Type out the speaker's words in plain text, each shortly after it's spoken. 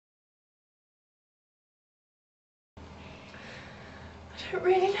don't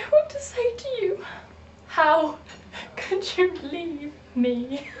really know what to say to you. How could you leave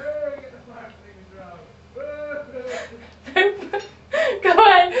me? Go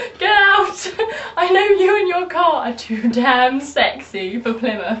away, get out! I know you and your car are too damn sexy for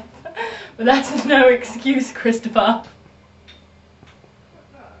Plymouth, but that's no excuse, Christopher.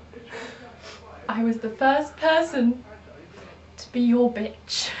 I was the first person to be your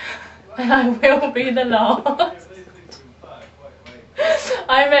bitch, and I will be the last.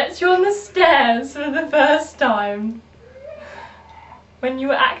 I met you on the stairs for the first time when you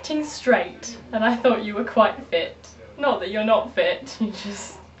were acting straight, and I thought you were quite fit. Not that you're not fit, you're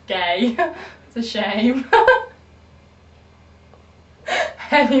just gay. It's a shame.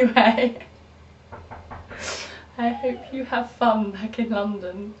 Anyway, I hope you have fun back in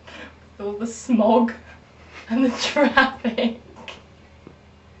London with all the smog and the traffic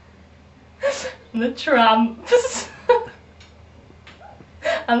and the tramps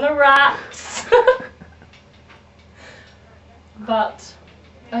and the rats. But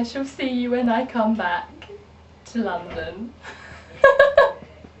I shall see you when I come back to London.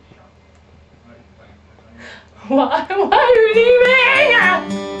 Why are you leaving?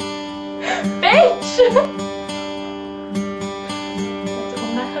 Bitch! That's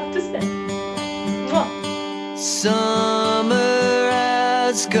all I have to say. Mwah. Summer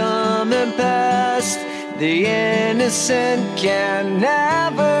has come and passed. The innocent can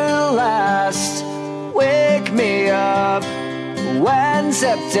never last. Wake me up when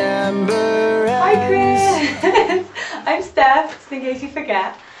September ends. Hi Chris! I'm Steph, just in case you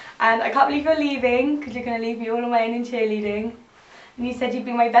forget. And I can't believe you're leaving, because you're going to leave me all on my own in cheerleading. And you said you'd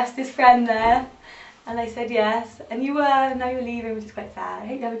be my bestest friend there. And I said yes. And you were, and now you're leaving, which is quite sad. I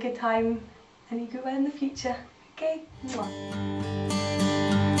hope you have a good time and you go well in the future. Okay? Mwah.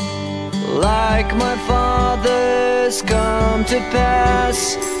 Like my father's come to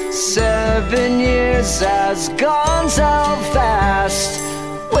pass, 7 years has gone so fast.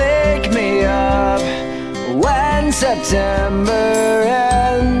 Wake me up when September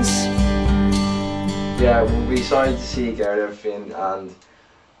ends. Yeah, we're sorry to see you go and everything, and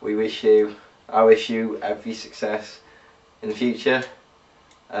I wish you every success in the future.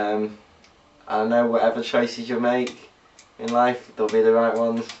 I know whatever choices you make in life, they'll be the right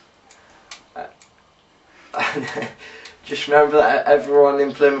ones. Just remember that everyone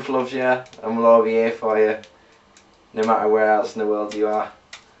in Plymouth loves you, and we'll all be here for you, no matter where else in the world you are.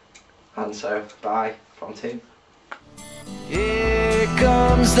 And so, bye from Tim. Here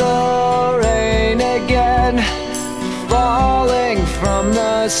comes the rain again, falling from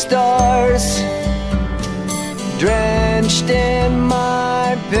the stars, drenched in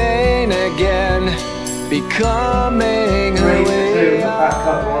my pain again, becoming who we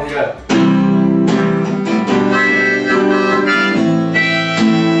are.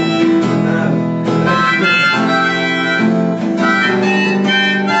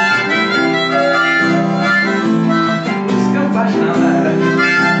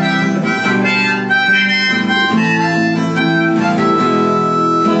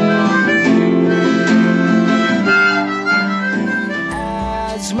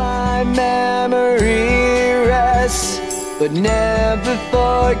 Memory rests, but never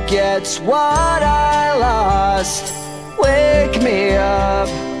forgets what I lost. Wake me up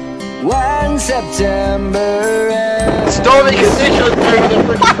when September ends. Stormy conditions in the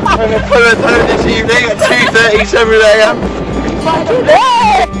Plymouth home this evening at 2:37 AM. Fucking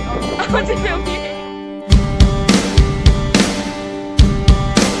hey! I want to film you.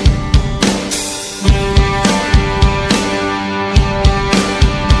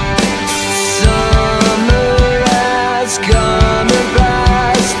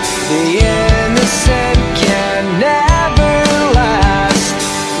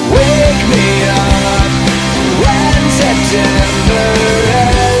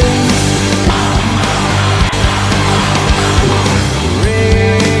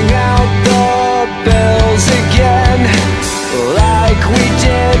 Ring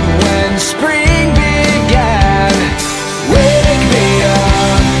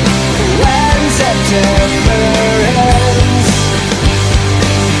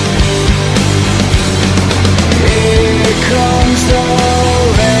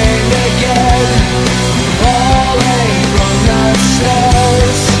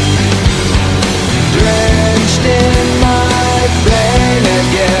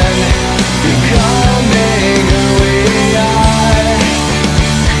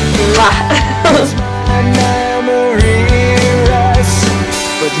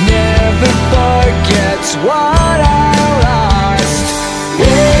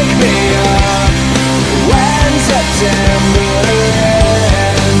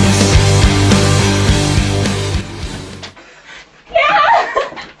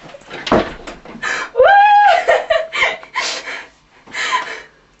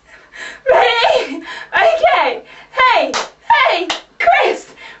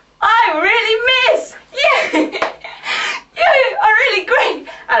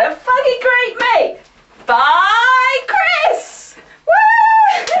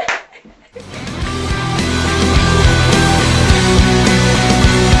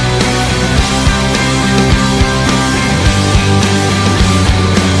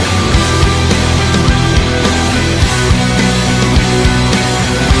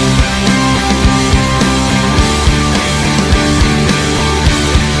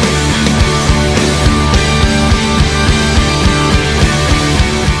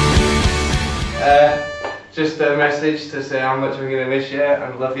message to say how much I'm going to miss you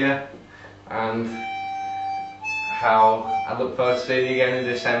and love you, and how I look forward to seeing you again in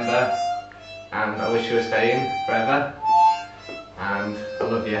December, and I wish you were staying forever, and I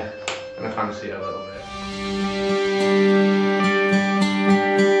love you and I fancy you a little bit.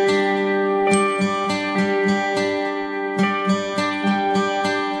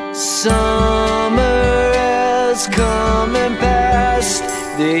 Summer has come and passed.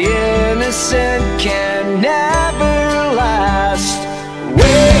 The innocent can never last.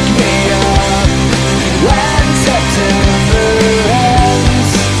 Wake me up when September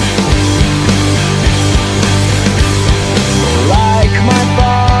ends. Like my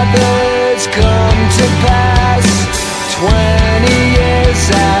father's come to pass. 20 years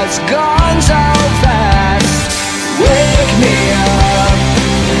has gone so fast. Wake me up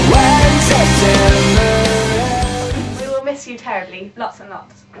when September ends. We will miss you terribly, lots and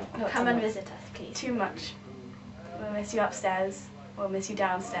lots. Come and visit us, please. Too much. We'll miss you upstairs, we'll miss you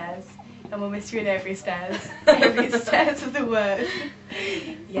downstairs, and we'll miss you in every stairs. Every stairs of the word.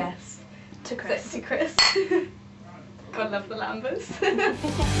 Yes. To Chris. To Chris. God love the Lambers. Wake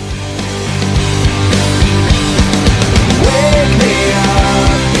me up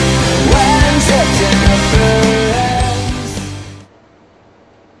when September ends.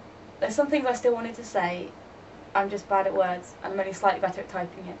 There's some things I still wanted to say. I'm just bad at words, and I'm only slightly better at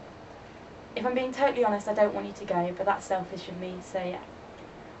typing it. If I'm being totally honest, I don't want you to go, but that's selfish of me, so yeah.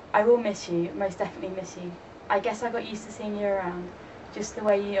 I will miss you, most definitely miss you. I guess I got used to seeing you around, just the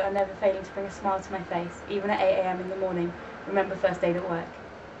way you are never failing to bring a smile to my face, even at 8 AM in the morning, remember first day at work.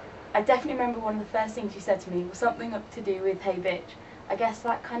 I definitely remember one of the first things you said to me was something up to do with "hey bitch." I guess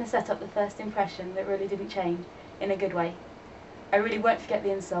that kind of set up the first impression that really didn't change, in a good way. I really won't forget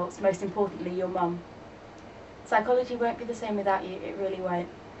the insults, most importantly your mum. Psychology won't be the same without you, it really won't.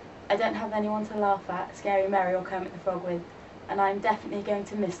 I don't have anyone to laugh at, Scary Mary or Kermit the Frog with, and I'm definitely going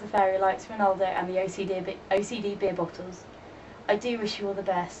to miss the fairy lights Ronaldo and the OCD beer bottles. I do wish you all the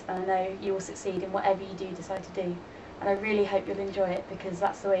best, and I know you will succeed in whatever you do decide to do, and I really hope you'll enjoy it, because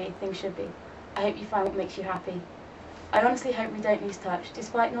that's the way things should be. I hope you find what makes you happy. I honestly hope we don't lose touch.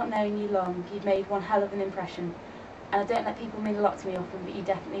 Despite not knowing you long, you've made one hell of an impression, and I don't let people mean a lot to me often, but you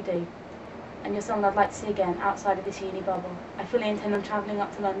definitely do. And you're someone I'd like to see again outside of this uni bubble. I fully intend on travelling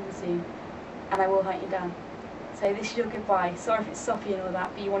up to London soon, and I will hunt you down. So this is your goodbye. Sorry if it's soppy and all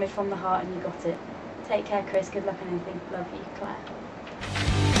that, but you wanted from the heart and you got it. Take care, Chris. Good luck on anything. Love you, Claire.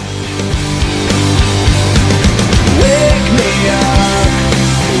 Wake me up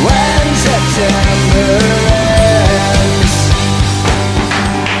when September